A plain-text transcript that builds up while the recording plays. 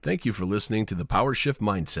Thank you for listening to the Power Shift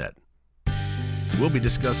Mindset. We'll be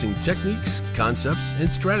discussing techniques, concepts,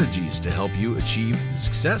 and strategies to help you achieve the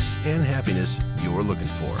success and happiness you're looking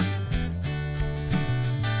for.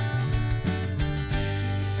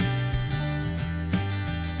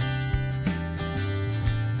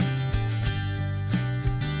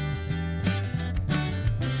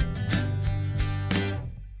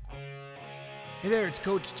 Hey there, it's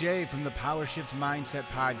Coach Jay from the Power Shift Mindset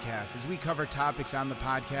Podcast. As we cover topics on the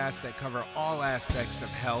podcast that cover all aspects of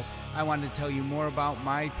health, I wanted to tell you more about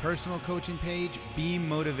my personal coaching page,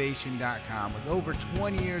 beammotivation.com. With over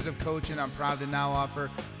 20 years of coaching, I'm proud to now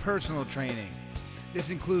offer personal training. This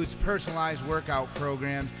includes personalized workout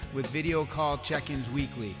programs with video call check-ins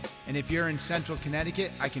weekly. And if you're in Central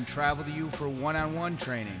Connecticut, I can travel to you for one-on-one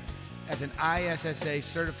training. As an ISSA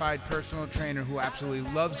certified personal trainer who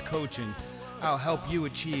absolutely loves coaching, I'll help you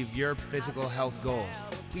achieve your physical health goals.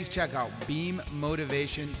 Please check out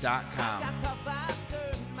beammotivation.com.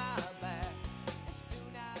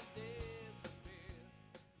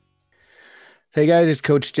 Hey guys, it's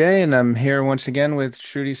Coach Jay, and I'm here once again with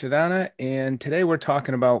Shruti Sadhana, and today we're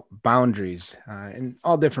talking about boundaries in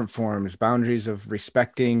all different forms, boundaries of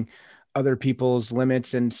respecting other people's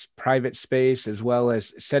limits and private space, as well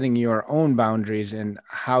as setting your own boundaries and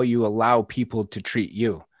how you allow people to treat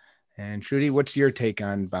you. And Shruti, what's your take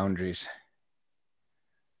on boundaries?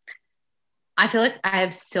 I feel like I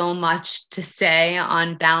have so much to say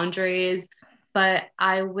on boundaries, but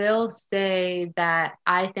I will say that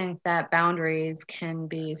I think that boundaries can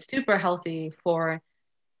be super healthy for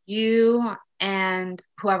you and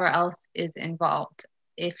whoever else is involved.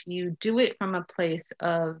 If you do it from a place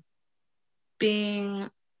of being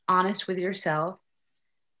honest with yourself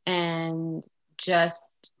and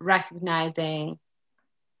just recognizing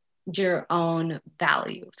your own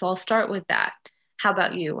value. So I'll start with that. How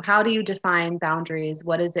about you? How do you define boundaries?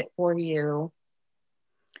 What is it for you?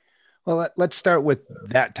 Well, let's start with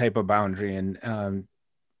that type of boundary and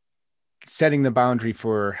setting the boundary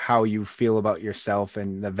for how you feel about yourself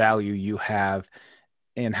and the value you have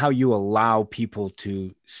and how you allow people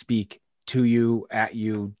to speak to you, at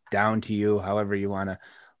you, down to you, however you want to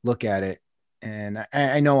look at it. And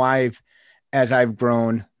I know as I've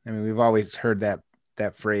grown, I mean, we've always heard that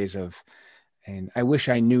phrase of, and I wish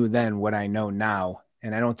I knew then what I know now.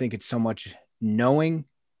 And I don't think it's so much knowing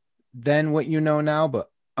then what you know now, but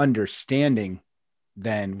understanding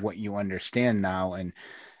then what you understand now and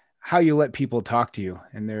how you let people talk to you.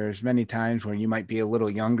 And there's many times where you might be a little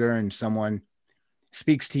younger and someone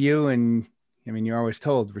speaks to you, and I mean, you're always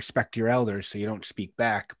told respect your elders so you don't speak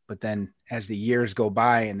back. But then as the years go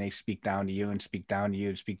by and they speak down to you and speak down to you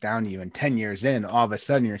and speak down to you, and 10 years in, all of a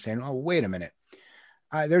sudden you're saying, oh, wait a minute.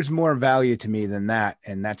 There's more value to me than that.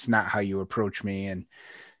 And that's not how you approach me.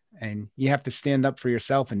 And you have to stand up for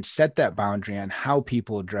yourself and set that boundary on how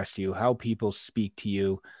people address you, how people speak to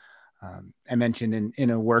you. I mentioned in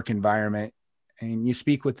a work environment, and you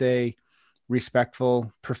speak with a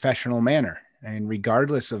respectful, professional manner. And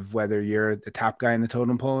regardless of whether you're the top guy in the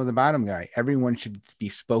totem pole or the bottom guy, everyone should be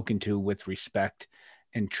spoken to with respect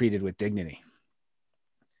and treated with dignity.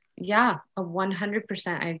 Yeah,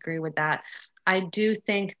 100%. I agree with that. I do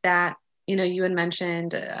think that, you had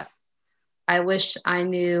mentioned, I wish I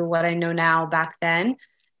knew what I know now back then.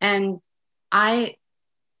 And I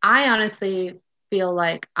honestly feel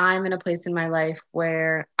like I'm in a place in my life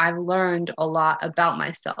where I've learned a lot about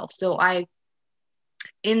myself. So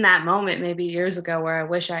in that moment, maybe years ago, where I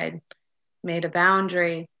wish I had made a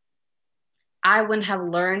boundary, I wouldn't have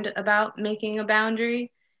learned about making a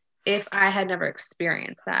boundary if I had never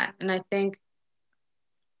experienced that. And I think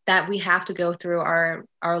that we have to go through our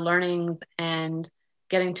learnings and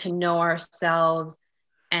getting to know ourselves,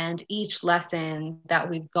 and each lesson that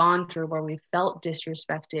we've gone through where we felt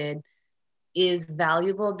disrespected is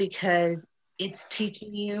valuable because it's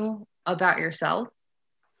teaching you about yourself,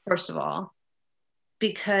 first of all.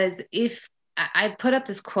 Because if I put up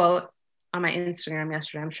this quote on my Instagram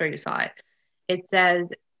yesterday, I'm sure you saw it. It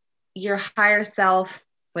says, your higher self,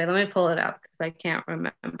 wait, let me pull it up because I can't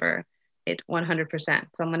remember it 100%.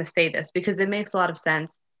 So I'm going to say this because it makes a lot of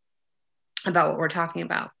sense about what we're talking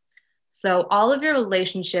about. So all of your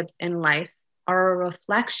relationships in life are a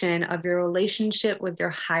reflection of your relationship with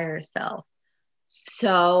your higher self.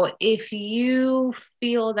 So if you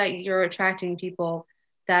feel that you're attracting people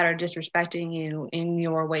that are disrespecting you in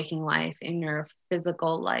your waking life, in your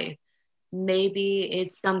physical life, maybe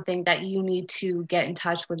it's something that you need to get in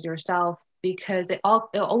touch with yourself, because it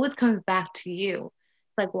always comes back to you.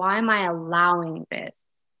 It's like, why am I allowing this?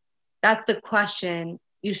 That's the question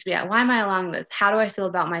you should be at. Why am I allowing this? How do I feel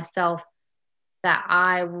about myself that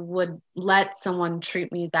I would let someone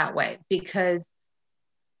treat me that way, because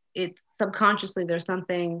it's subconsciously there's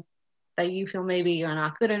something that you feel maybe you're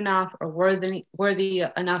not good enough or worthy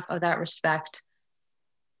enough of that respect.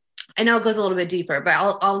 I know it goes a little bit deeper, but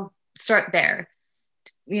I'll start there.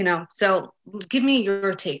 So give me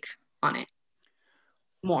your take on it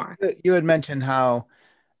more. You had mentioned how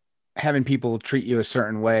having people treat you a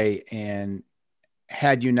certain way, and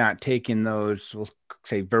had you not taken those, we'll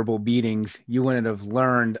say, verbal beatings, you wouldn't have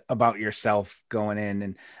learned about yourself going in.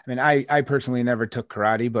 And I mean, I personally never took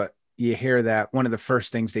karate, but you hear that one of the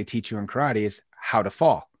first things they teach you in karate is how to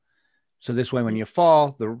fall. So this way, when you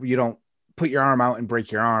fall, you don't put your arm out and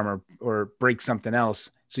break your arm or break something else.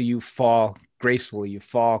 So you fall gracefully, you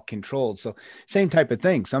fall controlled. So same type of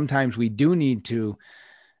thing. Sometimes we do need to,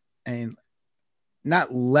 and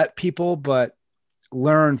not let people, but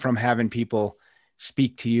learn from having people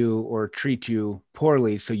speak to you or treat you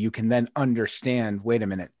poorly, so you can then understand, wait a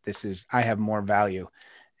minute, I have more value.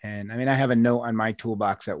 And I mean, I have a note on my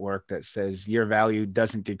toolbox at work that says your value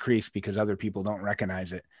doesn't decrease because other people don't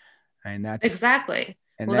recognize it. And that's exactly.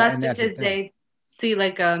 And well, that, that's and that's because they see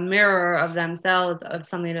like a mirror of themselves, of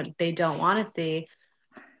something that they don't want to see.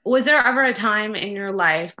 Was there ever a time in your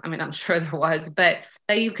life, I mean, I'm sure there was, but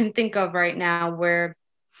that you can think of right now where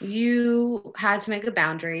you had to make a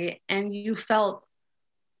boundary and you felt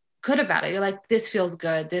good about it? You're like, this feels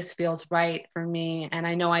good. This feels right for me. And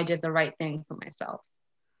I know I did the right thing for myself.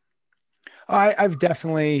 I've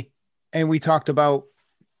definitely, and we talked about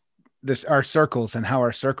this, our circles and how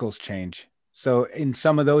our circles change. So in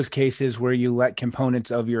some of those cases where you let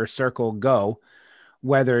components of your circle go,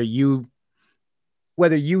 whether you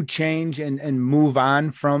change and move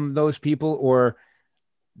on from those people, or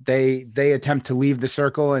they attempt to leave the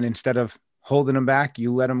circle, and instead of holding them back,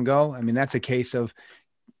 you let them go. I mean, that's a case of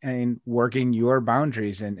working your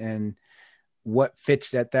boundaries and what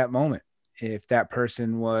fits at that moment. If that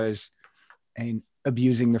person was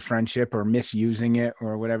abusing the friendship or misusing it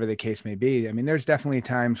or whatever the case may be, I mean, there's definitely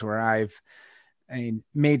times where I've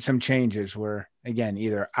made some changes where, again,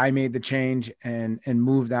 either I made the change and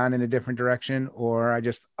moved on in a different direction, or I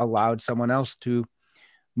just allowed someone else to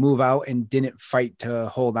move out and didn't fight to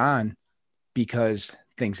hold on because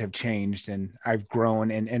things have changed and I've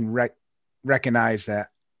grown and recognize that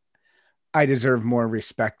I deserve more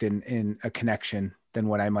respect in a connection than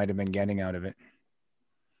what I might have been getting out of it.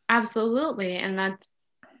 Absolutely. And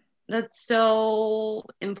that's so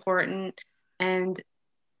important. And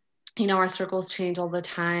our circles change all the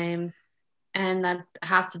time, and that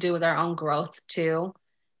has to do with our own growth too.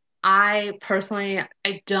 I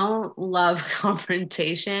don't love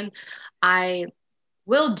confrontation. I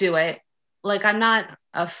will do it. Like, I'm not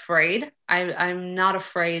afraid. I'm not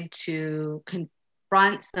afraid to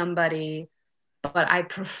confront somebody, but I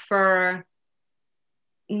prefer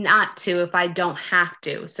not to if I don't have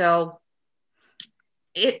to. So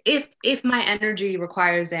if my energy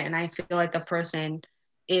requires it and I feel like the person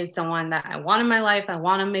is someone that I want in my life, I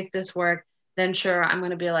want to make this work, then sure, I'm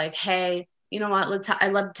going to be like, hey, you know what,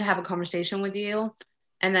 I'd love to have a conversation with you,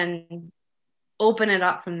 and then open it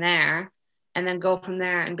up from there, and then go from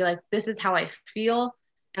there and be like, this is how I feel,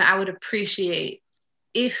 and I would appreciate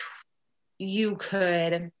if you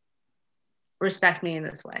could respect me in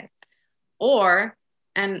this way.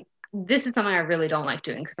 And this is something I really don't like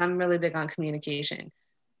doing because I'm really big on communication.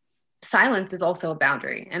 Silence is also a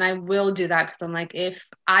boundary. And I will do that because I'm like, if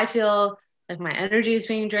I feel like my energy is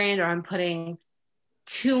being drained or I'm putting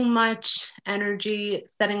too much energy,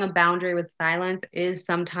 setting a boundary with silence is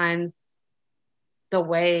sometimes the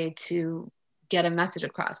way to get a message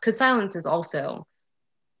across, because silence is also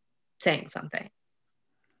saying something.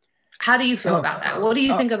 How do you feel about that? What do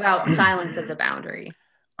you think about silence as a boundary?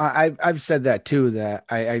 I've said that too, that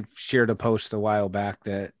I shared a post a while back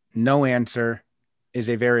that no answer is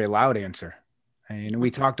a very loud answer. And we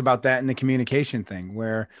talked about that in the communication thing,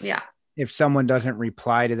 where if someone doesn't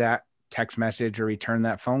reply to that text message or return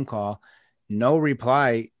that phone call, no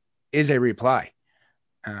reply is a reply.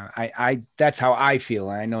 That's how I feel.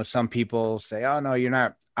 And I know some people say, oh no, you're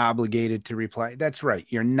not obligated to reply. That's right.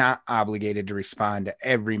 You're not obligated to respond to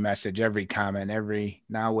every message, every comment,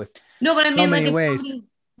 no, but I mean, like, if somebody's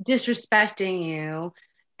disrespecting you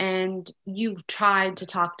and you've tried to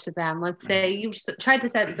talk to them, let's say you've tried to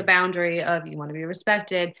set the boundary of you want to be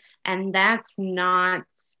respected, and that's not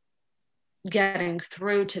getting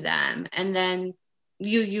through to them, and then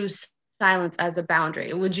you use silence as a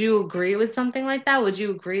boundary. Would you agree with something like that? Would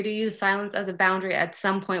you agree to use silence as a boundary at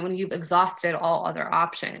some point when you've exhausted all other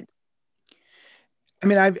options? I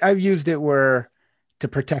mean, I've used it where, to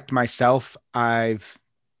protect myself, I've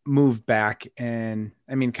move back. And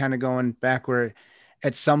I mean, kind of going backward,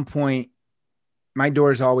 at some point, my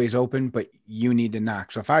door is always open, but you need to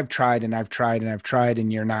knock. So if I've tried and I've tried and I've tried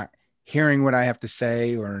and you're not hearing what I have to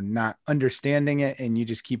say or not understanding it and you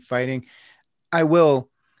just keep fighting, I will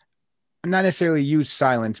not necessarily use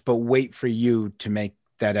silence, but wait for you to make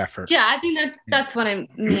that effort. Yeah, I think that's what I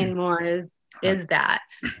mean more is that.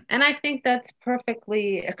 And I think that's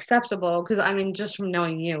perfectly acceptable because I mean, just from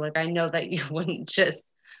knowing you, like I know that you wouldn't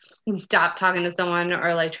just stop talking to someone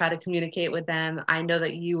or like try to communicate with them. I know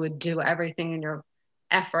that you would do everything in your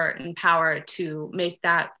effort and power to make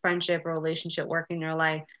that friendship or relationship work in your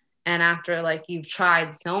life. And after like you've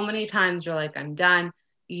tried so many times, you're like, I'm done.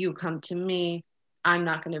 You come to me. I'm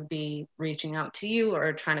not going to be reaching out to you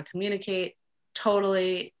or trying to communicate.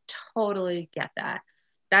 Totally, totally get that.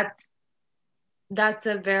 That's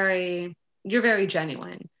you're very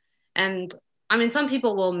genuine. And I mean, some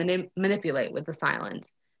people will manipulate with the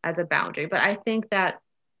silence as a boundary, but I think that,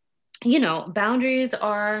 boundaries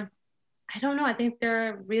are, I don't know, I think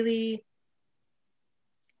they're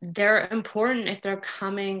important if they're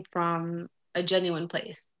coming from a genuine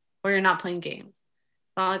place where you're not playing games.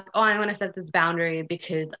 Not like, oh, I want to set this boundary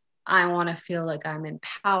because I want to feel like I'm in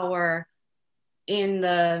power in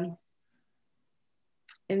the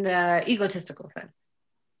egotistical sense.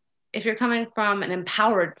 If you're coming from an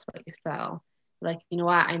empowered place, though, like, you know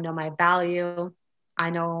what, I know my value. I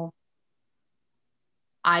know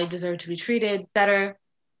I deserve to be treated better.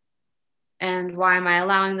 And why am I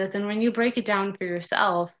allowing this? And when you break it down for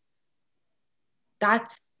yourself,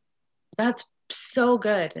 that's so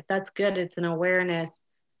good. That's good. It's an awareness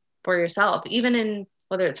for yourself, even in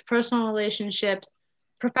whether it's personal relationships,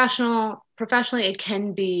 professionally, it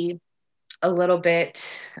can be a little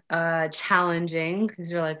bit challenging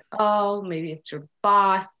because you're like, oh, maybe it's your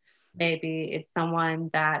boss, maybe it's someone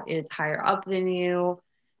that is higher up than you,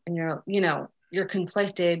 and you're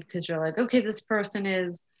conflicted because you're like, okay, this person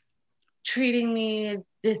is treating me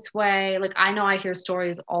this way. Like, I know I hear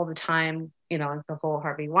stories all the time, like the whole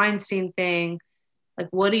Harvey Weinstein thing. Like,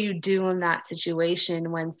 what do you do in that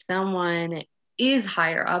situation when someone is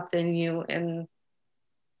higher up than you in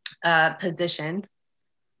a position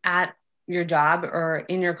at your job or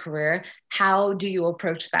in your career? How do you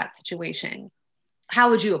approach that situation? How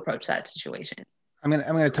would you approach that situation? I'm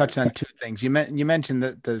gonna touch on two things. You mentioned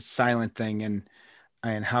the silent thing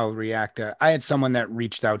and how react. I had someone that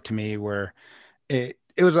reached out to me where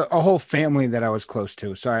it was a whole family that I was close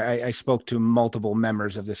to. So I spoke to multiple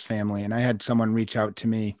members of this family, and I had someone reach out to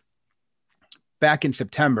me back in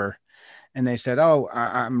September, and they said, "Oh,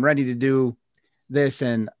 I'm ready to do this,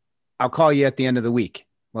 and I'll call you at the end of the week."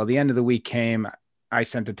 Well, the end of the week came. I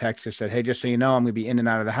sent a text that said, "Hey, just so you know, I'm going to be in and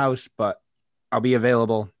out of the house, but I'll be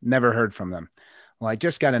available." Never heard from them. Well, I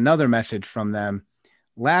just got another message from them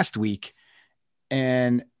last week.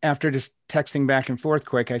 And after just texting back and forth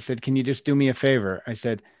quick, I said, "Can you just do me a favor?" I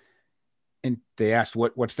said, and they asked,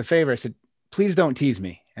 what's the favor? I said, "Please don't tease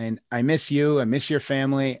me. And I miss you. I miss your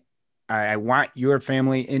family. I want your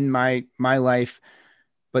family in my life.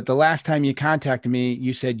 But the last time you contacted me,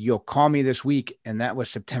 you said you'll call me this week. And that was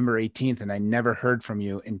September 18th. And I never heard from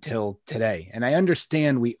you until today. And I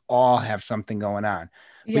understand we all have something going on,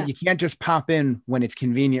 but you can't just pop in when it's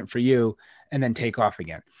convenient for you and then take off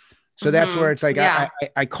again." So that's where it's like,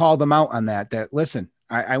 I call them out on that listen,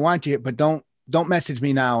 I want you, but don't message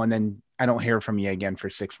me now. And then I don't hear from you again for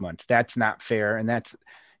 6 months. That's not fair. And that's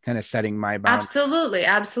kind of setting my boundaries. Absolutely.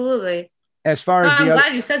 Absolutely. As far as I'm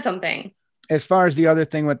glad you said something. As far as the other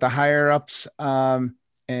thing with the higher ups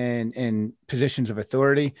and positions of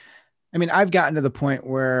authority, I mean, I've gotten to the point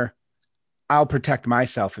where I'll protect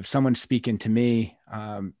myself if someone's speaking to me.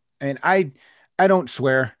 And I don't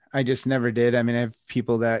swear. I just never did. I mean, I have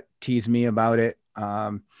people that tease me about it.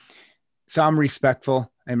 So I'm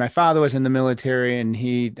respectful. And my father was in the military, and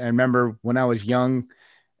I remember when I was young,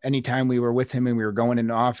 anytime we were with him and we were going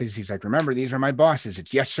into office, he's like, "Remember, these are my bosses.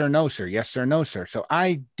 It's yes, sir, no, sir. Yes, sir, no, sir." So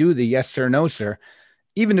I do the yes, sir, no, sir,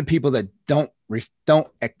 even to people that don't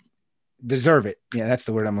deserve it. Yeah, that's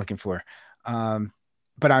the word I'm looking for.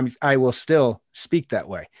 But I will still speak that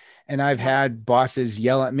way. And I've had bosses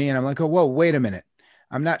yell at me, and I'm like, "Oh, whoa, wait a minute.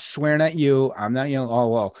 I'm not swearing at you. I'm not yelling, oh,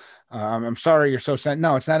 well, I'm sorry you're so sensitive."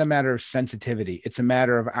 No, it's not a matter of sensitivity. It's a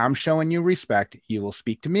matter of, I'm showing you respect. You will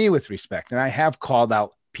speak to me with respect. And I have called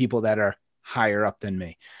out people that are higher up than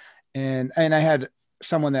me. And I had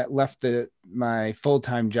someone that left my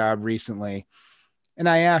full-time job recently. And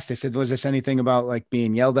I said, "Was this anything about like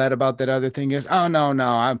being yelled at about that other thing?" He goes, "Oh,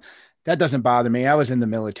 no, that doesn't bother me. I was in the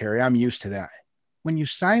military. I'm used to that." When you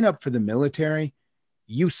sign up for the military,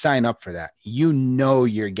 you sign up for that. You know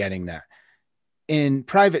you're getting that. in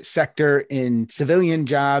private sector, in civilian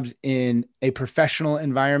jobs, in a professional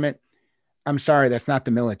environment, I'm sorry, that's not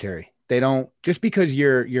the military. They don't, just because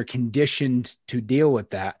you're conditioned to deal with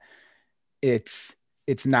that, it's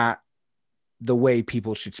not the way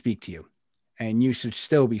people should speak to you. And you should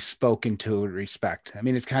still be spoken to with respect. I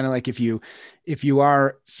mean, it's kind of like if you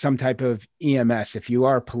are some type of EMS, if you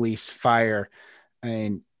are police, fire,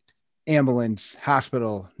 and ambulance,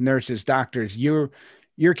 hospital, nurses, doctors, you're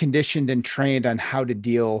conditioned and trained on how to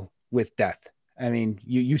deal with death. I mean,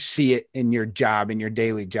 you see it in your job, in your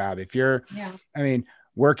daily job. If you're, Yeah. I mean,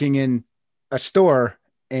 working in a store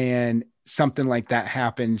and something like that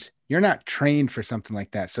happens, you're not trained for something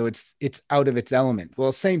like that. So it's out of its element.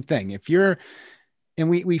 Well, same thing. If you're, and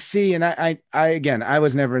we see, and again, I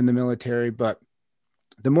was never in the military, but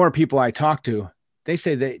the more people I talk to, they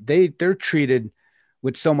say they're treated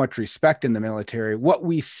with so much respect in the military. What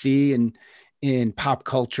we see in pop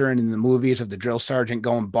culture and in the movies of the drill sergeant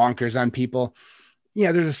going bonkers on people,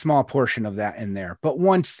 yeah, there's a small portion of that in there. But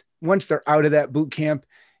once they're out of that boot camp,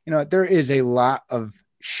 there is a lot of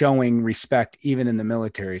showing respect even in the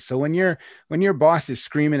military. So when your boss is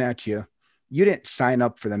screaming at you, you didn't sign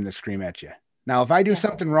up for them to scream at you. Now, if I do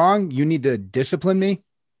something wrong, you need to discipline me,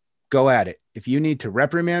 go at it. If you need to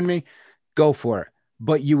reprimand me, go for it,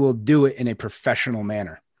 but you will do it in a professional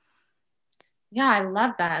manner. Yeah, I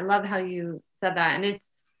love that. I love how you said that. And it's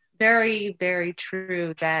very, very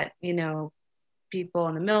true that, people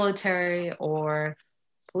in the military or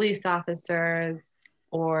police officers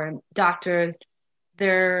or doctors,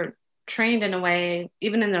 they're trained in a way,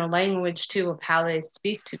 even in their language too, of how they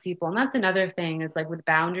speak to people. And that's another thing is like with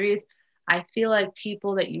boundaries, I feel like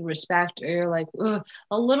people that you respect or you're like,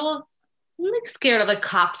 a little like scared of like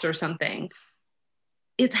cops or something.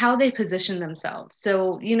 It's how they position themselves.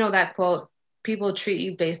 So, that quote, people treat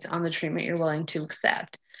you based on the treatment you're willing to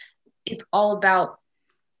accept. It's all about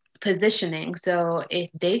positioning. So if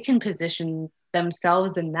they can position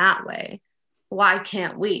themselves in that way, why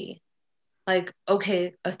can't we? Like,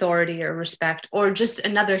 okay, authority or respect, or just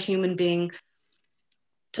another human being,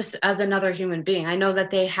 just as another human being. I know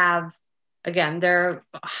that they have, again, they're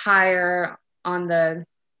higher on the,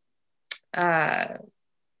 I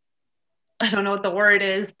don't know what the word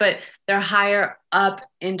is, but they're higher up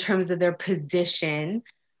in terms of their position.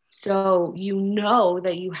 So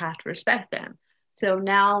that you have to respect them. So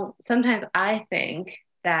now sometimes I think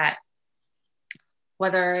that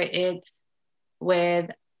whether it's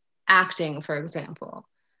with acting, for example,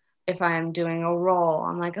 if I'm doing a role,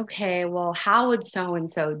 I'm like, okay, well, how would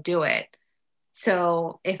so-and-so do it?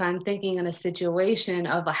 So if I'm thinking in a situation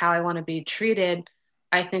of how I want to be treated,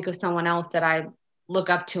 I think of someone else that I look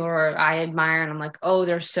up to or I admire, and I'm like, oh,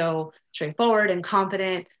 they're so straightforward and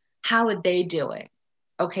confident. How would they do it?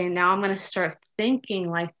 Okay, now I'm going to start thinking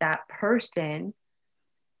like that person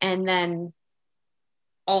and then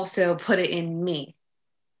also put it in me.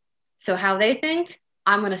 So how they think,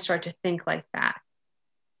 I'm going to start to think like that.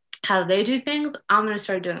 How they do things, I'm going to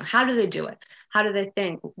start doing it. How do they do it? How do they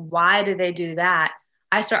think? Why do they do that?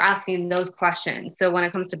 I start asking those questions. So when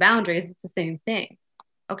it comes to boundaries, it's the same thing.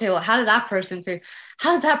 Okay, well, how does that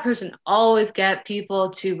person always get people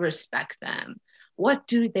to respect them? What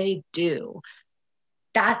do they do?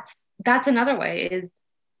 That's another way is,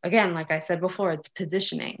 again, like I said before, it's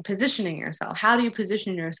positioning yourself. How do you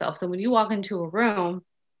position yourself? So when you walk into a room,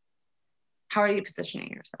 how are you positioning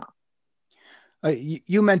yourself?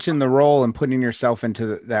 You mentioned the role and putting yourself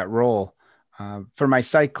into that role. For my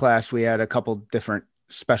psych class, we had a couple different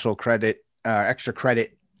special credit, extra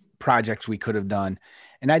credit projects we could have done.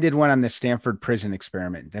 And I did one on the Stanford prison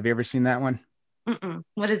experiment. Have you ever seen that one?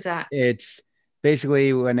 What is that? It's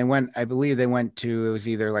basically when they went, I believe they went to, it was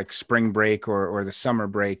either like spring break or the summer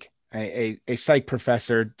break. A psych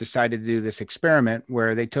professor decided to do this experiment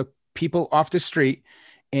where they took people off the street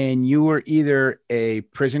and you were either a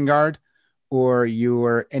prison guard or you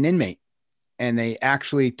were an inmate. And they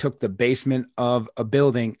actually took the basement of a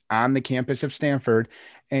building on the campus of Stanford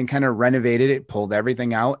and kind of renovated it, pulled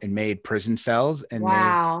everything out and made prison cells. And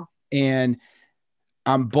wow. And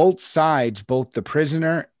on both sides, both the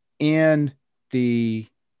prisoner and the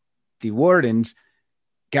wardens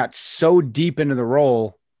got so deep into the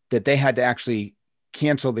role that they had to actually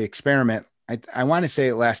cancel the experiment. I want to say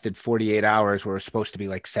it lasted 48 hours, where it was supposed to be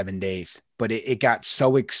like 7 days, but it got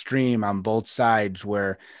so extreme on both sides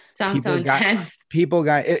where Sounds so intense. People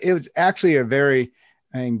got, it was actually a very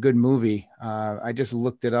good movie. I just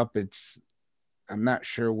looked it up. I'm not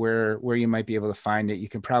sure where you might be able to find it. You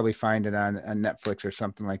can probably find it on Netflix or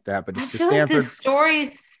something like that, but it's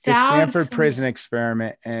the Stanford prison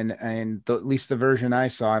experiment. And at least the version I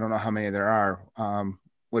saw, I don't know how many there are.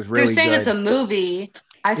 was If you're really saying good. it's a movie,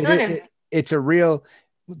 I feel like It's a real,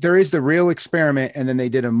 there is the real experiment, and then they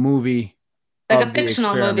did a movie like a of the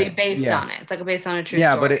fictional movie experiment. based Yeah. on it. It's like based on a true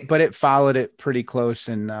Yeah, story. but it followed it pretty close,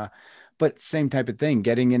 and but same type of thing,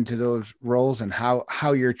 getting into those roles and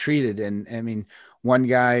how you're treated. And I mean, one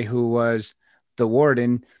guy who was the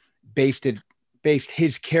warden based it based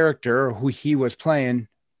his character, who he was playing,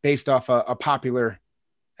 based off a popular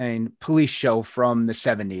and police show from the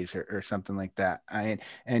 70s or something like that.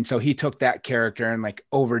 And so he took that character and like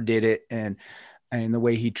overdid it, and the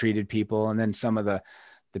way he treated people. And then some of the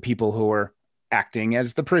people who were acting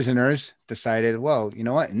as the prisoners decided, well, you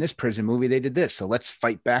know what, in this prison movie they did this, so let's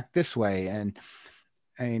fight back this way.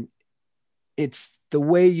 And it's the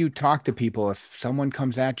way you talk to people. If someone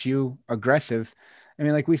comes at you aggressive, I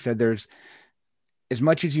mean, like we said, there's as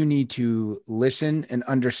much as you need to listen and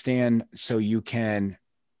understand so you can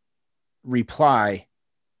reply.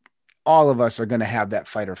 All of us are going to have that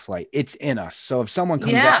fight or flight. It's in us. So if someone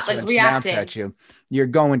comes Yeah, at you like and snaps reacting. at you, you're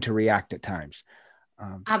going to react at times.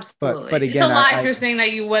 Absolutely. But It's a again, lie if you're saying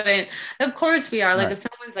that you wouldn't. Of course we are. Like right. if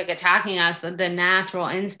someone's like attacking us, the natural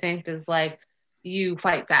instinct is like you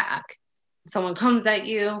fight back. Someone comes at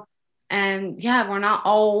you, and yeah, we're not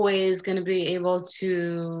always going to be able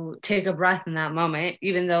to take a breath in that moment,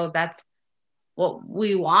 even though that's what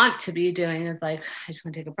we want to be doing is like, I just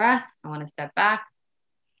want to take a breath. I want to step back.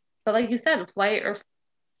 But like you said, flight or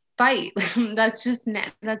fight, that's just,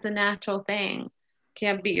 that's a natural thing.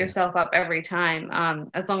 Can't beat yourself up every time.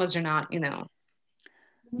 As long as you're not,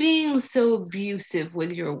 being so abusive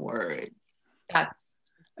with your words. That's,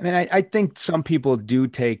 I mean, I think some people do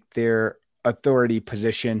take their authority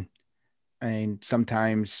position, and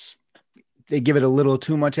sometimes they give it a little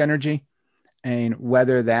too much energy. And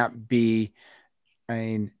whether that be, I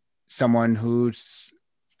mean, someone who's,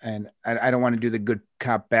 and I don't want to do the good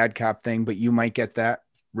cop, bad cop thing, but you might get that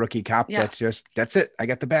rookie cop. yeah. That's it. I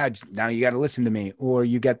got the badge. Now you got to listen to me. Or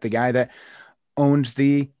you get the guy that owns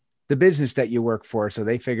the business that you work for. So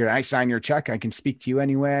they figure, I sign your check, I can speak to you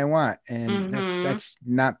any way I want. And that's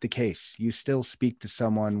not the case. You still speak to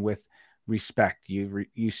someone with respect.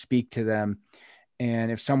 You speak to them. And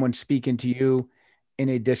if someone's speaking to you in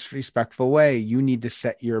a disrespectful way, you need to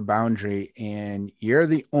set your boundary, and you're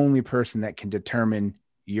the only person that can determine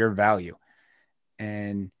your value.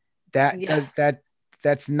 And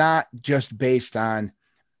that's not just based on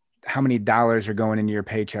how many dollars are going into your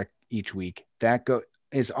paycheck each week.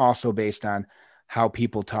 Is also based on how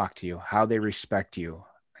people talk to you, how they respect you.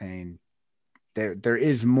 And there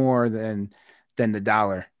is more than the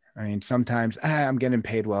dollar. I mean, sometimes I'm getting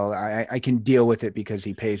paid well. I can deal with it because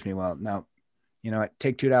he pays me well. No, you know what?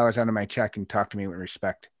 Take $2 out of my check and talk to me with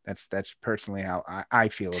respect. That's personally how I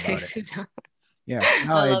feel about it. Yeah,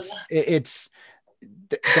 no, it's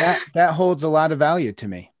that holds a lot of value to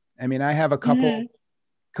me. I mean, I have a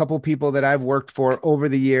couple people that I've worked for over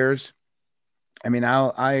the years. I mean,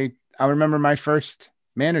 I remember my first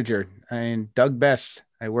manager, Doug Bess.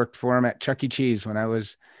 I worked for him at Chuck E. Cheese when I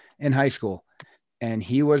was in high school. And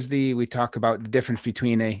he was we talk about the difference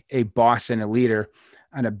between a boss and a leader.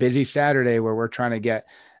 On a busy Saturday where we're trying to get,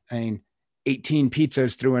 18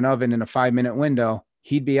 pizzas through an oven in a 5-minute window,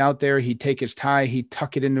 he'd be out there, he'd take his tie, he'd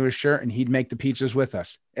tuck it into his shirt, and he'd make the pizzas with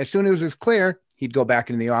us. As soon as it was clear, he'd go back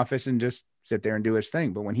into the office and just sit there and do his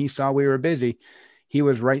thing. But when he saw we were busy, he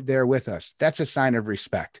was right there with us. That's a sign of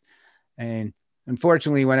respect. And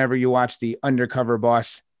unfortunately, whenever you watch the Undercover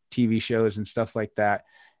Boss TV shows and stuff like that,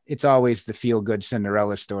 it's always the feel-good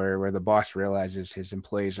Cinderella story where the boss realizes his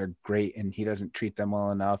employees are great and he doesn't treat them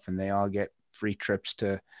well enough, and they all get free trips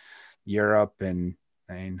to Europe and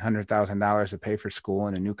 $100,000 to pay for school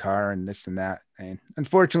and a new car and this and that. And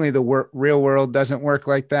unfortunately, the real world doesn't work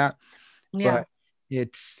like that. Yeah.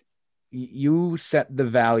 But you set the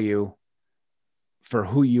value for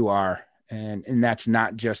who you are. And that's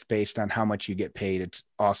not just based on how much you get paid. It's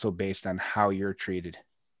also based on how you're treated.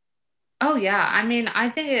 Oh yeah. I mean, I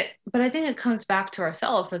think it comes back to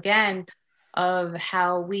ourselves again, of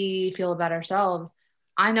how we feel about ourselves.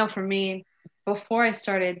 I know for me, before I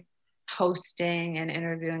started hosting and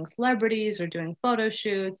interviewing celebrities or doing photo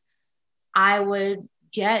shoots, I would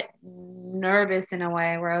get nervous in a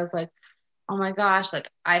way where I was like, oh my gosh, like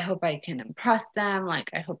I hope I can impress them.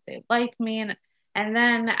 Like I hope they like me. And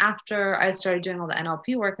then after I started doing all the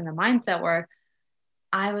NLP work and the mindset work,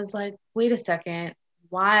 I was like, wait a second,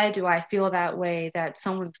 why do I feel that way, that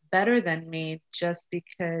someone's better than me just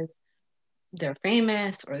because they're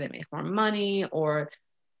famous or they make more money or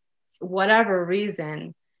whatever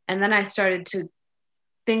reason? And then I started to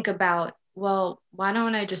think about, well, why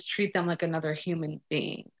don't I just treat them like another human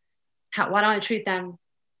being? Why don't I treat them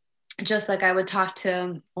just like I would talk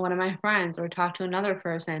to one of my friends or talk to another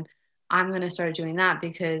person, I'm going to start doing that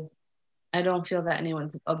because I don't feel that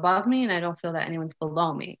anyone's above me and I don't feel that anyone's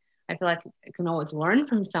below me. I feel like I can always learn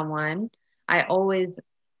from someone. I always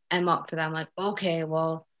am up for them. Like, okay,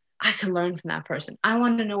 well, I can learn from that person. I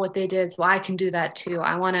want to know what they did so I can do that too.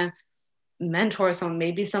 I want to mentor someone.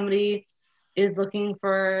 Maybe somebody is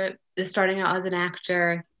starting out as an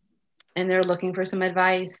actor and they're looking for some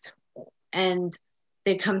advice and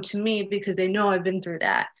they come to me because they know I've been through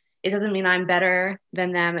that. It doesn't mean I'm better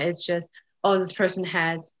than them. It's just, oh, this person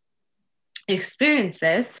has experienced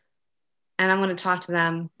this and I'm going to talk to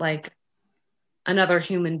them like another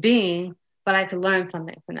human being, but I could learn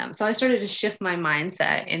something from them. So I started to shift my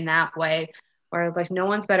mindset in that way where I was like, no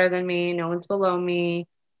one's better than me. No one's below me.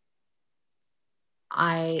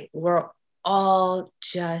 We're all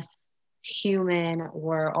just human.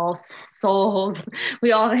 We're all souls.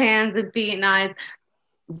 We all have hands and feet and eyes.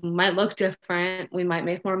 We might look different. We might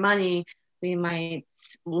make more money. We might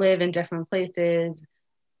live in different places,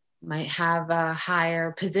 might have a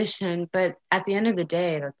higher position. But at the end of the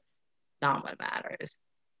day, that's not what matters.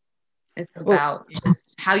 It's about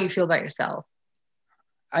just how you feel about yourself.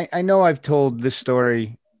 I know I've told this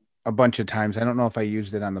story a bunch of times. I don't know if I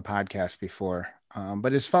used it on the podcast before.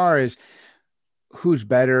 But as far as who's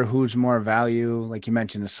better, who's more value, like you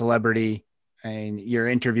mentioned, a celebrity, and you're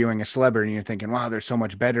interviewing a celebrity and you're thinking, wow, they're so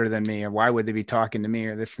much better than me, or why would they be talking to me,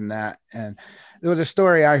 or this and that. And there was a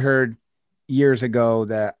story I heard years ago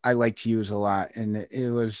that I like to use a lot. And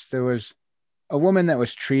there was a woman that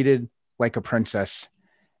was treated like a princess,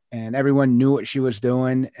 and everyone knew what she was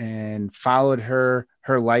doing and followed her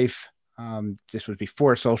life. This was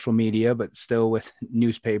before social media, but still with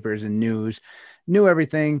newspapers and news, knew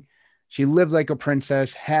everything. She lived like a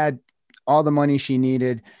princess, had all the money she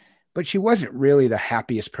needed, but she wasn't really the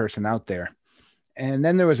happiest person out there. And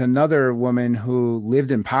then there was another woman who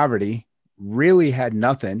lived in poverty, really had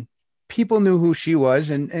nothing. People knew who she was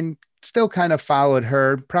and still kind of followed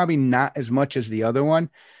her, probably not as much as the other one.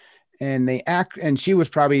 And she was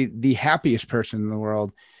probably the happiest person in the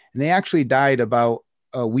world. And they actually died about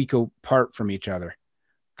a week apart from each other.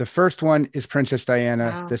 The first one is Princess Diana.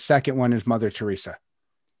 Wow. The second one is Mother Teresa.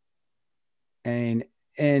 And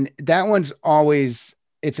that one's always,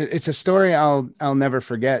 it's a story I'll never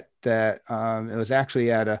forget. That it was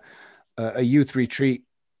actually at a youth retreat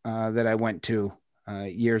that I went to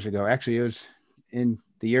years ago. Actually, it was in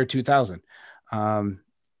the year 2000.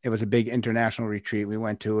 It was a big international retreat we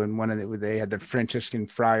went to, and they had the Franciscan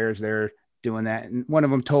friars there doing that, and one of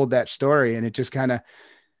them told that story, and it just kind of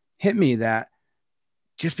hit me that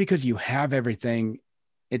just because you have everything,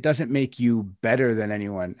 it doesn't make you better than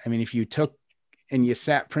anyone. I mean, if you took and you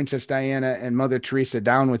sat Princess Diana and Mother Teresa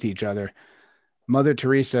down with each other, Mother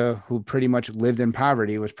Teresa, who pretty much lived in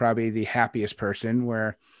poverty, was probably the happiest person.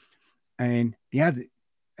 Where, I mean,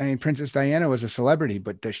 Princess Diana was a celebrity,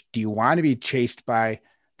 but do you want to be chased by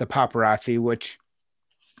the paparazzi? Which,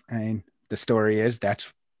 I mean, the story is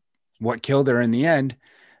that's what killed her in the end.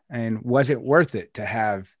 And was it worth it to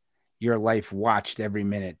have your life watched every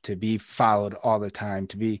minute, to be followed all the time,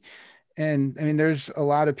 and I mean, there's a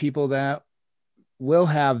lot of people that will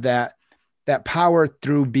have that power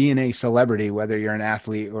through being a celebrity, whether you're an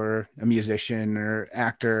athlete or a musician or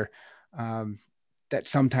actor, that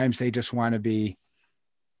sometimes they just want to be,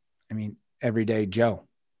 I mean, everyday Joe.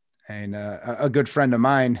 And a good friend of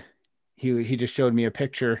mine, he just showed me a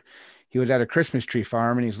picture. He was at a Christmas tree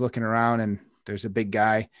farm and he's looking around and there's a big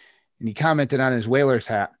guy, and he commented on his Whalers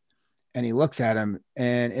hat, and he looks at him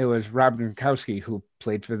and it was Rob Gronkowski, who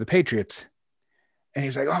played for the Patriots. And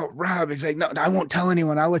he's like, "Oh, Rob." He's like, "No, I won't tell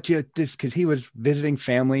anyone. I'll let you just," because he was visiting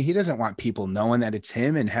family. He doesn't want people knowing that it's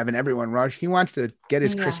him and having everyone rush. He wants to get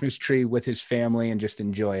his Christmas tree with his family and just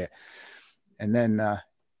enjoy it. And then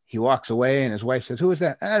he walks away and his wife says, "Who is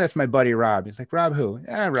that?" "That's my buddy, Rob." He's like, "Rob who?"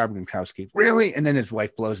 "Rob Gronkowski." "Really?" And then his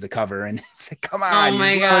wife blows the cover and he's like, "Come on,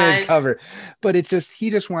 you're blowing his cover." But it's just, he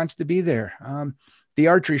just wants to be there. The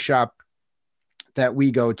archery shop that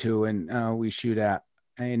we go to and we shoot at,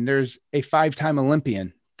 and there's a 5-time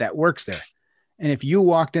Olympian that works there. And if you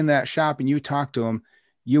walked in that shop and you talked to him,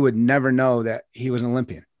 you would never know that he was an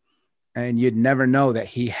Olympian. And you'd never know that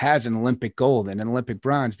he has an Olympic gold and an Olympic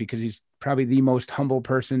bronze, because he's probably the most humble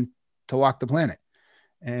person to walk the planet.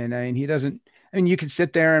 And I mean, you can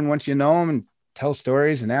sit there and once you know him and tell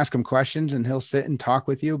stories and ask him questions and he'll sit and talk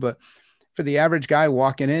with you. But for the average guy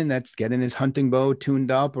walking in, that's getting his hunting bow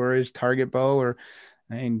tuned up or his target bow, or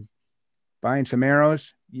buying some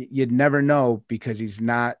arrows, you'd never know, because he's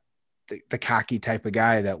not the cocky type of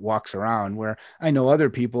guy that walks around. Where I know other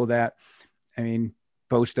people that, I mean,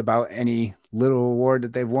 boast about any little award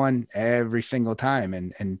that they've won every single time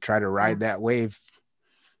and try to ride that wave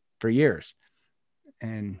for years.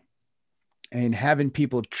 And having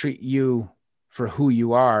people treat you for who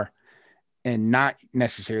you are and not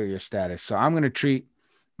necessarily your status. So I'm going to treat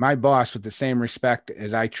my boss with the same respect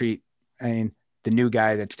as I treat the new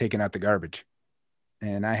guy that's taking out the garbage.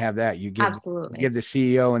 And I have that. You give the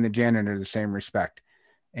CEO and the janitor the same respect.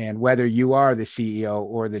 And whether you are the CEO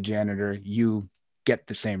or the janitor, you get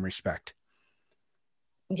the same respect.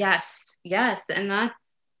 Yes. And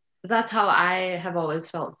that's how I have always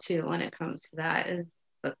felt too when it comes to that, is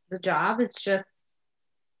the job is just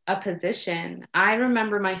a position. I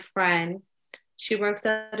remember my friend, she works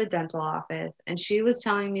at a dental office, and she was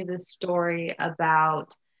telling me this story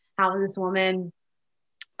about how this woman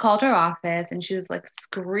called her office and she was like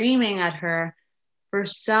screaming at her for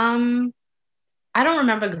I don't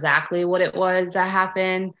remember exactly what it was that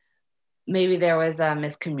happened. Maybe there was a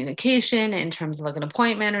miscommunication in terms of like an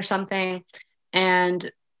appointment or something.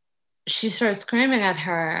 And she started screaming at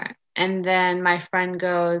her. And then my friend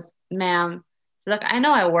goes, "Ma'am, look, I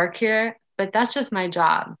know I work here, but that's just my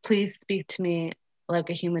job. Please speak to me like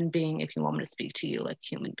a human being if you want me to speak to you like a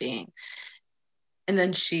human being." And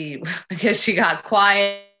then I guess she got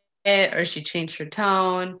quiet, or she changed her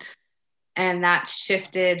tone, and that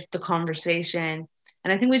shifted the conversation.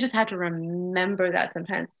 And I think we just have to remember that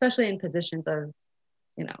sometimes, especially in positions of,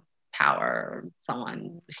 power,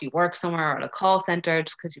 if you work somewhere or at a call center,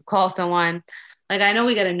 just because you call someone. Like, I know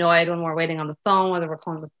we get annoyed when we're waiting on the phone, whether we're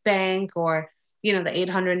calling the bank or, the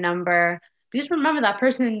 800 number. But just remember that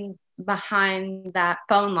person behind that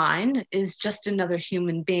phone line is just another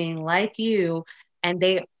human being like you, and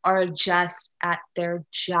they are just at their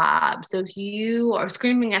job. So if you are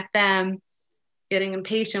screaming at them, getting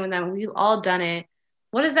impatient with them, we've all done it.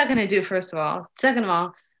 What is that going to do, first of all? Second of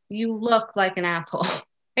all, you look like an asshole.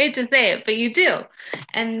 I hate to say it, but you do.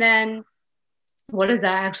 And then what does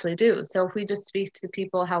that actually do? So if we just speak to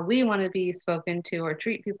people how we want to be spoken to, or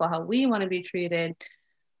treat people how we want to be treated,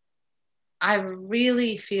 I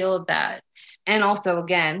really feel that. And also,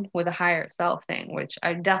 again, with a higher self thing, which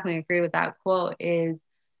I definitely agree with that quote, is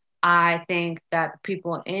I think that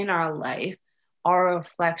people in our life are a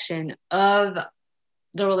reflection of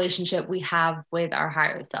the relationship we have with our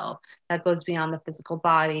higher self that goes beyond the physical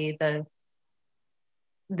body,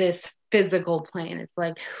 this physical plane. It's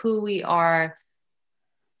like who we are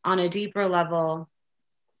on a deeper level,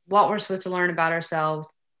 what we're supposed to learn about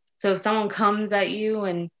ourselves. So if someone comes at you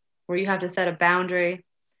and where you have to set a boundary,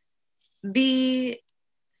 be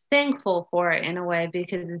thankful for it in a way,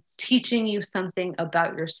 because it's teaching you something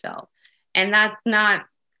about yourself. And that's not,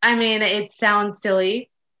 it sounds silly,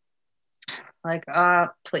 like,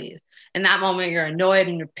 please. In that moment, you're annoyed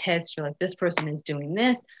and you're pissed. You're like, this person is doing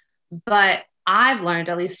this. But I've learned,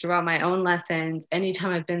 at least throughout my own lessons,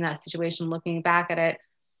 anytime I've been in that situation, looking back at it,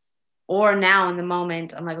 or now in the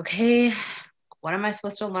moment, I'm like, okay, what am I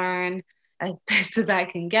supposed to learn? As pissed as I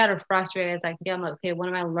can get or frustrated as I can get, I'm like, okay, what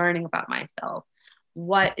am I learning about myself?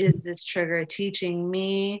 What is this trigger teaching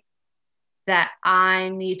me that I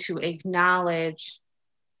need to acknowledge?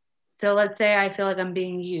 So let's say I feel like I'm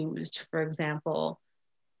being used, for example.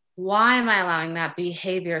 Why am I allowing that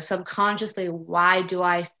behavior? Subconsciously, why do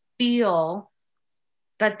I feel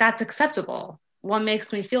that that's acceptable? What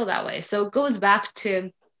makes me feel that way? So it goes back to,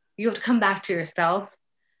 you have to come back to yourself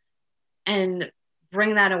and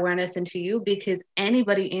bring that awareness into you, because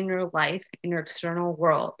anybody in your life, in your external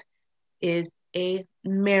world, is a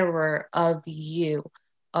mirror of you,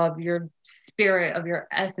 of your spirit, of your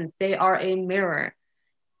essence. They are a mirror.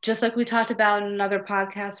 Just like we talked about in another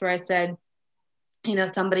podcast where I said,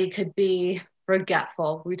 somebody could be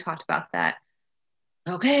forgetful. We talked about that.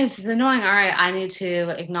 Okay, this is annoying. All right, I need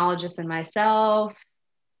to acknowledge this in myself.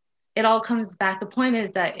 It all comes back. The point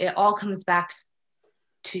is that it all comes back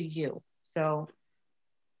to you. So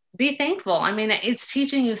be thankful. It's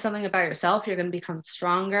teaching you something about yourself. You're going to become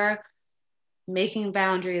stronger, making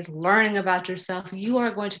boundaries, learning about yourself. You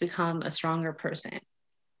are going to become a stronger person.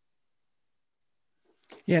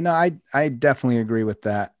 Yeah, no, I definitely agree with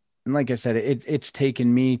that. And like I said, it's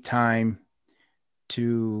taken me time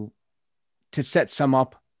to set some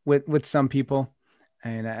up with some people.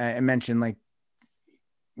 And I mentioned, like,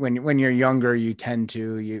 when you're younger, you tend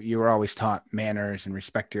to, you were always taught manners and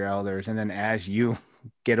respect your elders. And then as you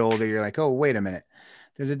get older, you're like, oh, wait a minute.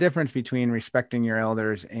 There's a difference between respecting your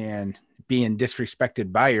elders and being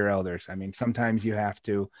disrespected by your elders. Sometimes you have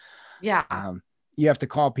to, you have to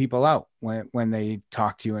call people out when they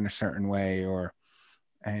talk to you in a certain way,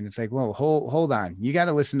 and it's like, well, hold on. You got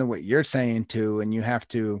to listen to what you're saying too. And you have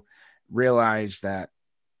to realize that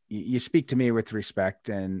you speak to me with respect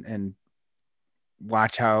and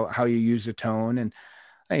watch how you use the tone. And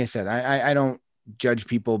like I said, I don't judge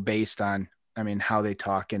people based on, I mean, how they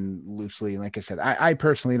talk and loosely. Like I said, I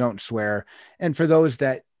personally don't swear. And for those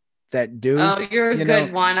that do, Oh, you're a you know,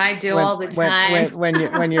 good one. I do all the time.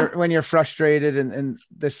 when you're frustrated and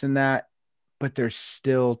this and that, but there's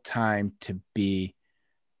still time to be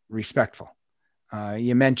respectful.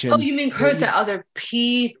 You Oh, mentioned, you mean curse at other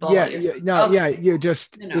people? yeah, yeah, no, Okay. yeah, you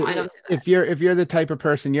just, No, I don't do that. if you're the type of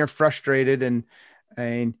person, you're frustrated and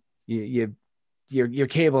you your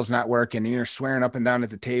cable's not working and you're swearing up and down at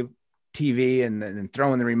the TV and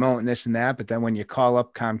throwing the remote and this and that. But then when you call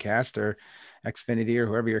up Comcast or Xfinity or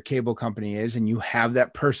whoever your cable company is, and you have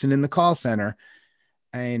that person in the call center,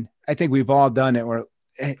 and I think we've all done it where,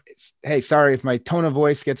 hey, sorry if my tone of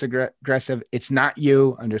voice gets aggressive. It's not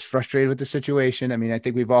you. I'm just frustrated with the situation. I mean, I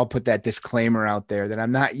think we've all put that disclaimer out there that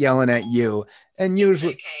I'm not yelling at you. And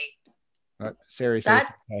usually, Sari says,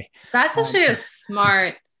 okay. That's actually a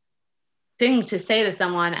smart thing to say to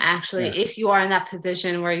someone, actually, Yeah. if you are in that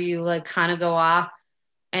position where you like kind of go off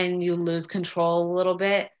and you lose control a little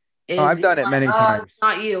bit. I've done it many times. It's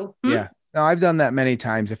not you. Yeah. No, I've done that many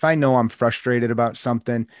times. If I know I'm frustrated about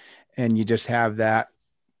something and you just have that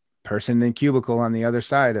person in the cubicle on the other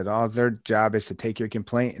side, and all their job is to take your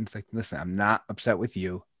complaint. And it's like, listen, I'm not upset with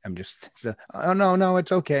you. I'm just, oh no,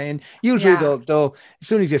 it's okay. And usually they'll, as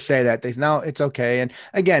soon as you say that, they know it's okay. And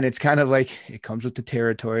again, it's kind of like, it comes with the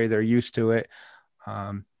territory. They're used to it.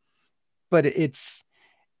 But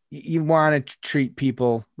you want to treat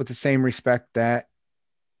people with the same respect that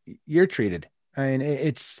you're treated. I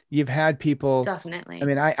mean, you've had people, Definitely. I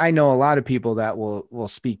mean, I know a lot of people that will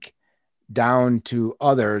speak down to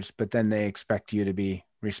others, but then they expect you to be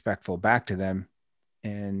respectful back to them.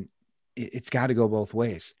 And it's got to go both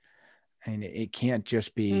ways. And it can't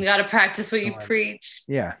just be. You got to practice what you preach.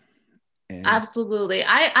 Yeah. Absolutely.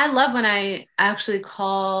 I love when I actually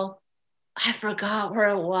call, I forgot where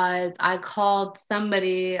it was. I called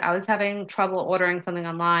somebody, I was having trouble ordering something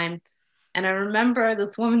online. And I remember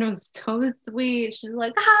this woman was so sweet. She's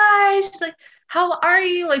like, hi. She's like, how are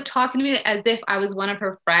you? Like talking to me as if I was one of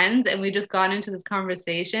her friends. And we just got into this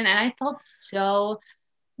conversation. And I felt so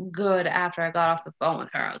good after I got off the phone with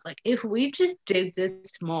her. I was like, if we just did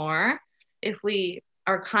this more, if we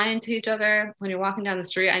are kind to each other when you're walking down the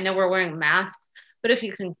street, I know we're wearing masks, but if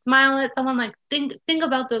you can smile at someone, like think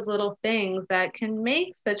about those little things that can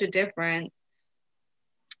make such a difference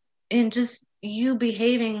in just you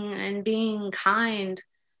behaving and being kind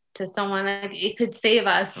to someone. Like it could save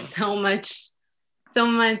us so much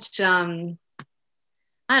I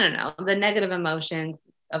don't know, the negative emotions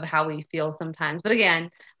of how we feel sometimes. But again,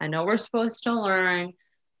 I know we're supposed to learn,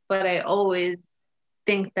 but I always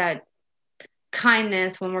think that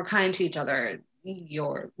kindness, when we're kind to each other,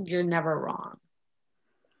 you're never wrong.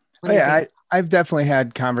 I've definitely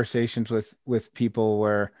had conversations with people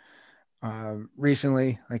where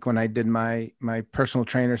recently, like when I did my personal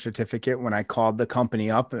trainer certificate, when I called the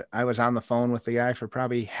company up, I was on the phone with the guy for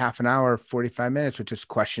probably half an hour, 45 minutes, with just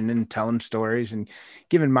questioning, telling stories and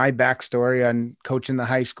giving my backstory on coaching the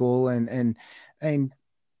high school. And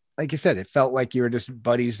like I said, it felt like you were just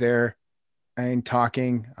buddies there and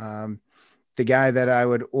talking. The guy that I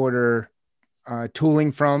would order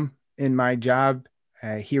tooling from in my job,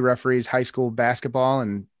 he referees high school basketball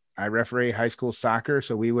and I referee high school soccer.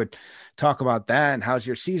 So we would talk about that and how's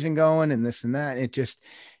your season going and this and that. It just,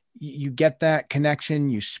 you get that connection.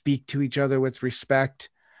 You speak to each other with respect.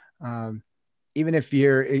 Even if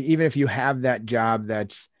you have that job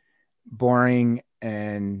that's boring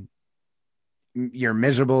and you're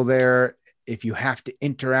miserable there, if you have to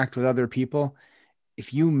interact with other people,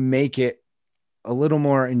 if you make it a little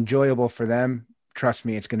more enjoyable for them, trust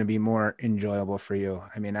me, it's going to be more enjoyable for you.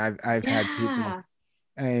 I mean, I've had people,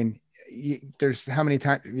 and there's how many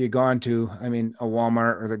times have you gone to, I mean, a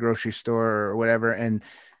Walmart or the grocery store or whatever, and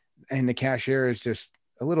the cashier is just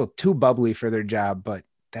a little too bubbly for their job, but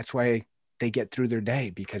that's why they get through their day,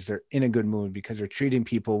 because they're in a good mood, because they're treating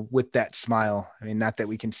people with that smile. I mean, not that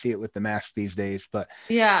we can see it with the mask these days, but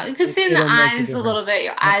yeah, you can see in the eyes a little bit,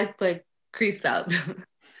 your eyes like crease up.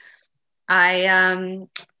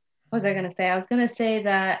 What was I going to say? I was going to say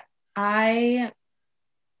that and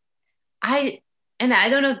I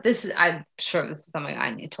don't know if this is, I'm sure this is something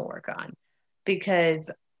I need to work on, because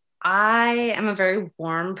I am a very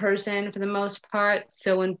warm person for the most part.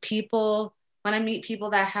 So when I meet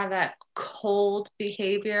people that have that cold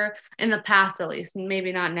behavior, in the past at least,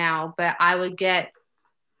 maybe not now, but I would get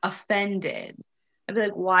offended. I'd be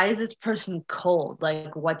like, why is this person cold?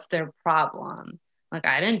 Like, what's their problem? Like,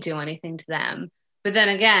 I didn't do anything to them. But then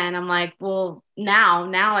again, I'm like, well,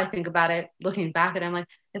 now I think about it, looking back at it, I'm like,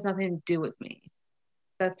 it's nothing to do with me.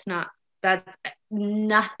 That's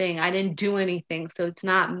nothing. I didn't do anything. So it's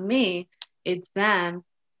not me, it's them.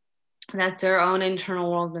 That's their own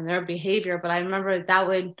internal world and their behavior. But I remember that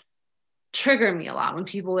would trigger me a lot when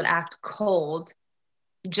people would act cold,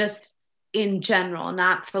 just in general,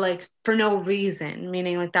 not for no reason,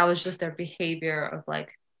 meaning like that was just their behavior of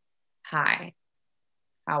like, hi,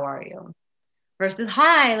 how are you? Versus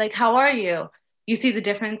hi, like, how are you? You see the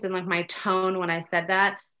difference in like my tone when I said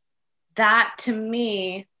that? That to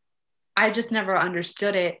me, I just never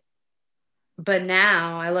understood it. But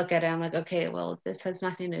now I look at it, I'm like, okay, well, this has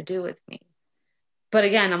nothing to do with me. But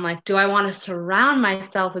again, I'm like, do I want to surround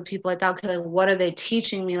myself with people like that? Because like, what are they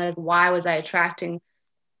teaching me? Like, why was I attracting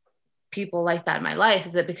people like that in my life?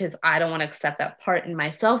 Is it because I don't want to accept that part in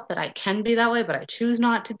myself that I can be that way, but I choose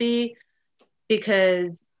not to be?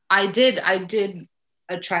 Because I did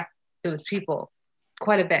attract those people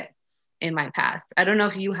quite a bit in my past. I don't know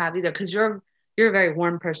if you have either, because you're a very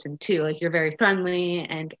warm person too. Like, you're very friendly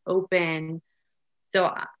and open. So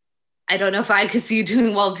I don't know if I could see you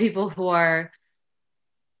doing well with people who are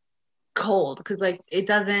cold, because like it's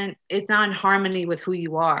not in harmony with who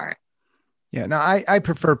you are. Yeah, no, I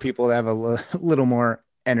prefer people to have little more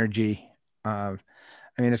energy. I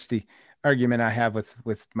mean, it's the argument I have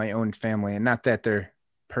with my own family, and not that their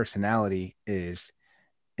personality is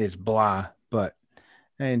blah, but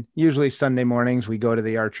and usually Sunday mornings we go to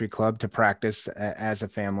the archery club to practice as a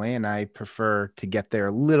family, and I prefer to get there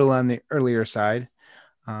a little on the earlier side.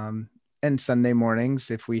 And Sunday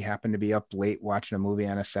mornings, if we happen to be up late watching a movie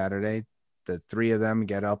on a Saturday, the three of them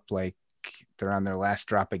get up like they're on their last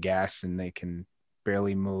drop of gas and they can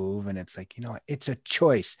barely move. And it's like, it's a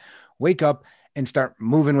choice. Wake up and start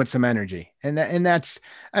moving with some energy. And that's,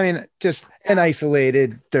 I mean, just an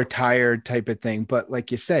isolated, they're tired type of thing. But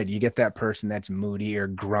like you said, you get that person that's moody or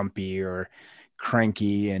grumpy or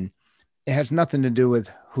cranky, and it has nothing to do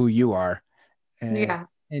with who you are. Yeah.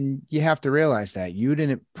 And you have to realize that you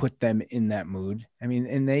didn't put them in that mood. I mean,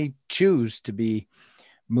 and they choose to be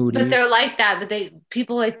moody. But they're like that. But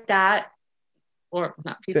people like that, or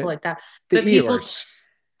not people like that, the but people, Eeyores.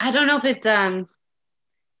 I don't know if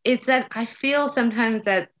it's that I feel sometimes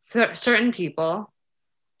that certain people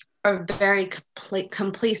are very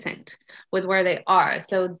complacent with where they are.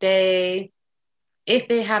 So if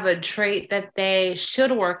they have a trait that they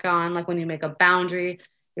should work on, like when you make a boundary,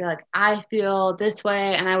 you're like, I feel this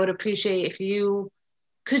way, and I would appreciate if you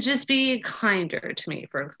could just be kinder to me,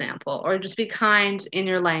 for example, or just be kind in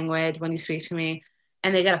your language when you speak to me,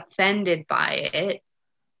 and they get offended by it.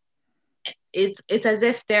 It's as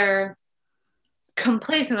if they're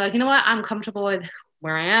complacent. Like, you know what? I'm comfortable with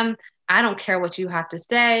where I am. I don't care what you have to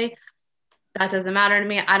say. That doesn't matter to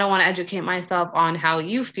me. I don't want to educate myself on how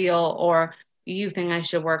you feel or you think I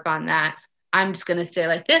should work on that. I'm just going to stay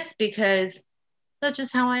like this because that's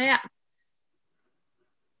just how I am.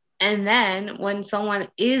 And then when someone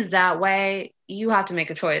is that way, you have to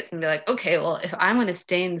make a choice and be like, okay, well, if I'm going to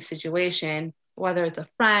stay in the situation, whether it's a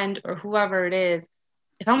friend or whoever it is,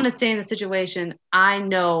 if I'm going to stay in the situation, I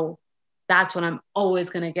know that's what I'm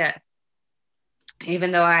always going to get.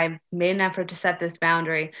 Even though I made an effort to set this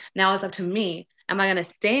boundary, now it's up to me. Am I going to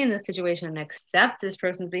stay in this situation and accept this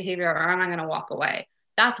person's behavior, or am I going to walk away?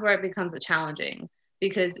 That's where it becomes challenging,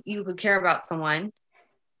 because you could care about someone,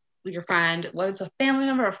 your friend, whether it's a family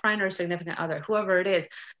member, a friend, or a significant other, whoever it is,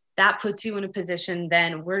 that puts you in a position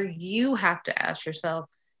then where you have to ask yourself,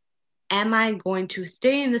 am I going to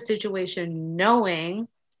stay in the situation knowing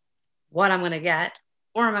what I'm going to get,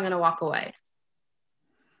 or am I going to walk away?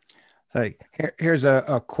 Like, here's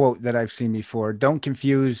a quote that I've seen before. Don't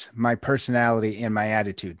confuse my personality and my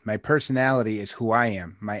attitude. My personality is who I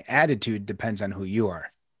am. My attitude depends on who you are.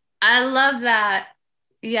 I love that.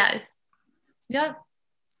 Yes. Yep.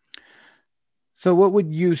 So what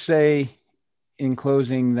would you say in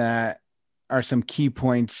closing that are some key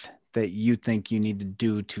points that you think you need to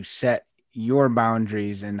do to set your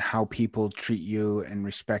boundaries and how people treat you and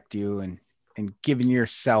respect you, and giving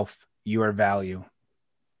yourself your value?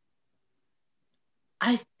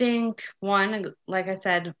 I think one, like I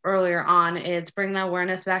said earlier on, is bring the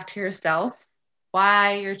awareness back to yourself,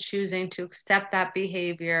 why you're choosing to accept that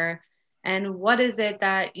behavior, and what is it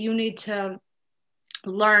that you need to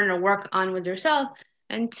learn or work on with yourself.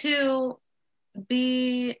 And two,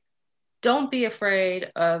 don't be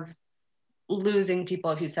afraid of losing people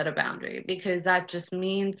if you set a boundary, because that just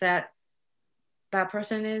means that that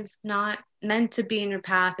person is not meant to be in your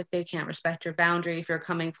path if they can't respect your boundary, if you're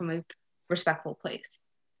coming from a respectful place.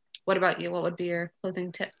 What about you? What would be your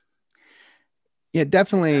closing tip? Yeah,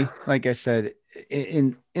 definitely. Like I said,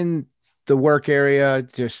 in the work area,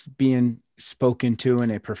 just being spoken to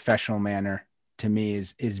in a professional manner to me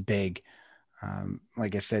is big.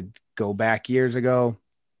 Like I said, go back years ago,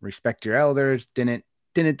 respect your elders, didn't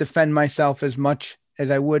defend myself as much as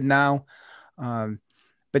I would now.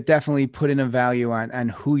 But definitely put in a value on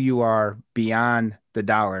who you are beyond the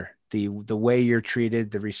dollar, the way you're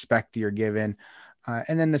treated, the respect you're given.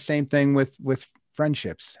 And then the same thing with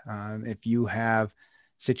friendships. If you have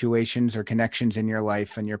situations or connections in your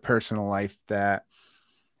life and your personal life that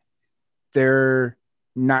they're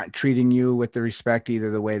not treating you with the respect,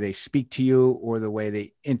 either the way they speak to you or the way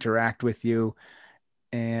they interact with you,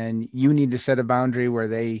 and you need to set a boundary where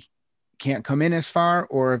they can't come in as far,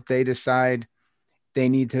 or if they decide they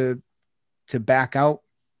need to back out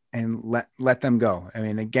and let them go. I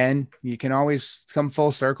mean, again, you can always come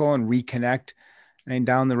full circle and reconnect. And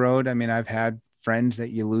down the road, I mean, I've had friends that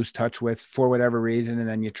you lose touch with for whatever reason, and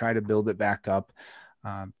then you try to build it back up.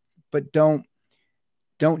 But don't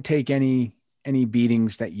take any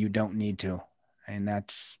beatings that you don't need to. And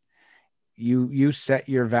that's, you set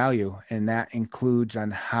your value, and that includes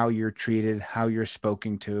on how you're treated, how you're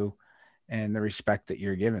spoken to, and the respect that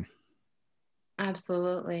you're given.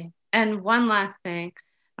 Absolutely. And one last thing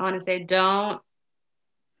I want to say, don't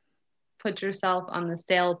put yourself on the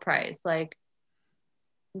sale price. Like,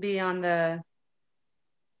 be on the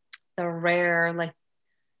rare, like,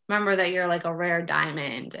 remember that you're like a rare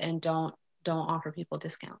diamond, and don't offer people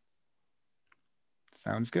discounts.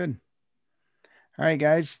 Sounds good. All right,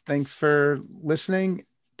 guys. Thanks for listening.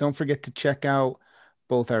 Don't forget to check out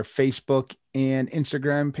both our Facebook and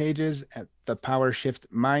Instagram pages at The Power Shift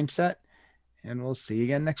Mindset, and we'll see you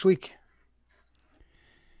again next week.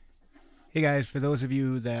 Hey guys, for those of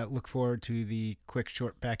you that look forward to the quick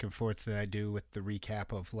short back and forths that I do with the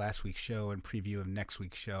recap of last week's show and preview of next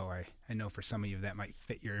week's show, I know for some of you that might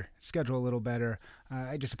fit your schedule a little better.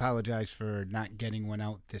 I just apologize for not getting one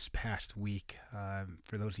out this past week.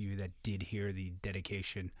 For those of you that did hear the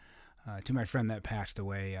dedication to my friend that passed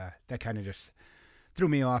away, that kind of just threw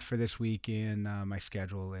me off for this week in my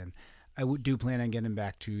schedule, and I do plan on getting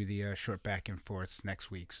back to the short back and forths next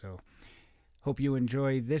week. So hope you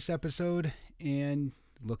enjoy this episode, and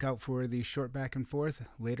look out for the short back and forth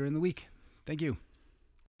later in the week. Thank you.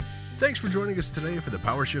 Thanks for joining us today for the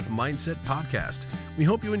PowerShift Mindset Podcast. We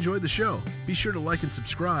hope you enjoyed the show. Be sure to like and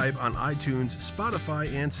subscribe on iTunes,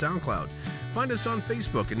 Spotify, and SoundCloud. Find us on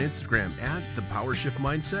Facebook and Instagram at The PowerShift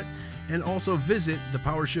Mindset, and also visit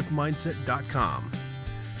thepowershiftmindset.com.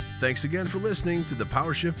 Thanks again for listening to the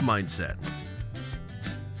PowerShift Mindset.